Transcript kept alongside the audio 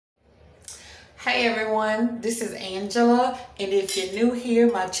Hey everyone, this is Angela, and if you're new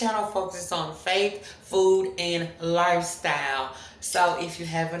here, my channel focuses on faith, food, and lifestyle. So if you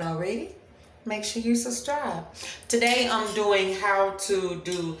haven't already, make sure you subscribe. Today I'm doing how to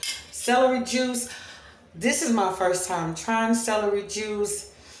do celery juice. This is my first time trying celery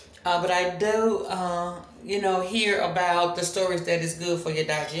juice, but I do, hear about the stories that it's good for your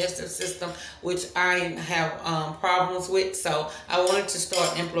digestive system, which I have problems with. So I wanted to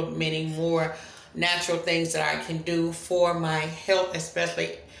start implementing more natural things that I can do for my health,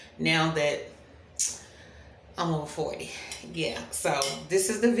 especially now that I'm over 40. Yeah, so this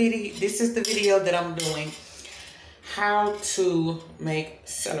is the video that I'm doing, how to make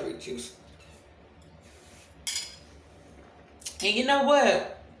celery juice. And you know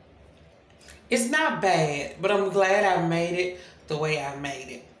what? It's not bad, but I'm glad I made it the way I made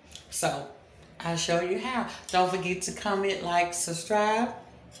it. So I'll show you how. Don't forget to comment, like, subscribe,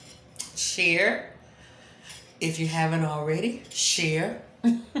 share. If you haven't already, share.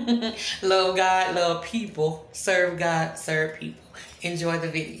 Love God, love people. Serve God, serve people. Enjoy the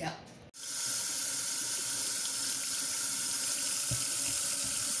video.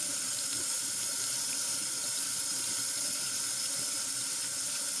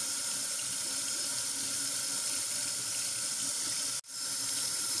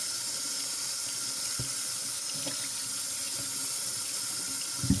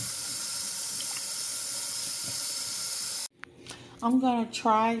 I'm gonna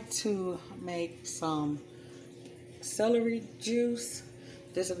try to make some celery juice.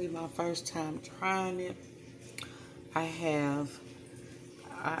 This will be my first time trying it. I have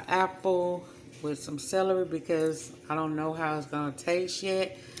an apple with some celery because I don't know how it's gonna taste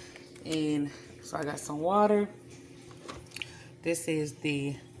yet. And so I got some water. This is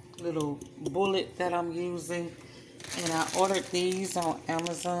the little bullet that I'm using. And I ordered these on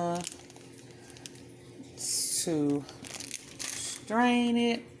Amazon to strain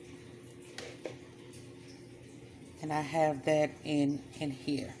it, and I have that in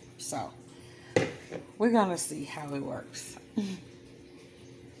here. So we're gonna see how it works.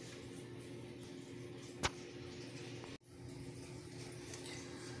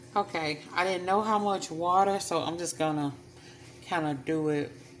 Okay, I didn't know how much water, so I'm just gonna kind of do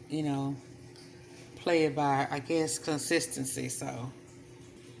it, play it by, I guess, consistency. So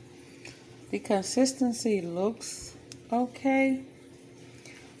the consistency looks okay.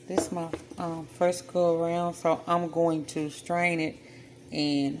 This is my first go around, so I'm going to strain it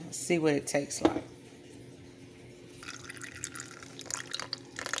and see what it tastes like.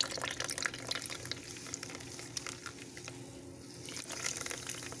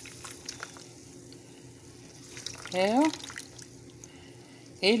 Well,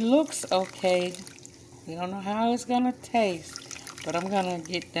 it looks okay. We don't know how it's gonna taste, but I'm gonna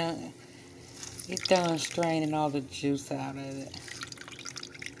get done straining all the juice out of it.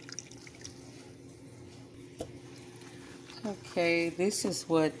 Okay, this is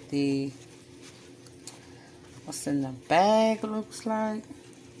what what's in the bag looks like.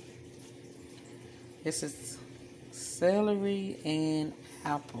 This is celery and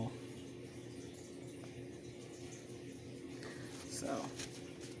apple. So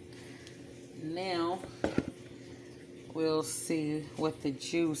now we'll see what the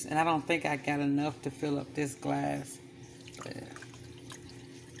juice, and I don't think I got enough to fill up this glass, but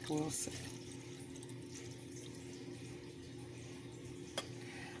we'll see.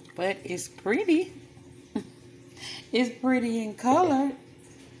 But it's pretty. It's pretty in color.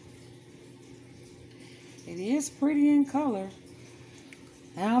 It is pretty in color.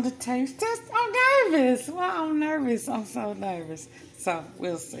 Now the taste test. I'm nervous. Well, I'm nervous. I'm so nervous. So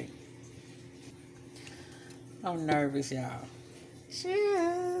we'll see. I'm nervous, y'all.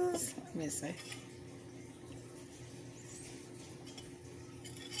 Cheers. Let me see.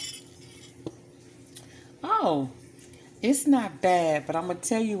 Oh. It's not bad, but I'm going to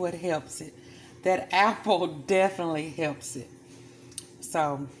tell you what helps it. That apple definitely helps it.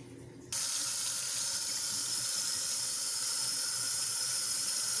 So,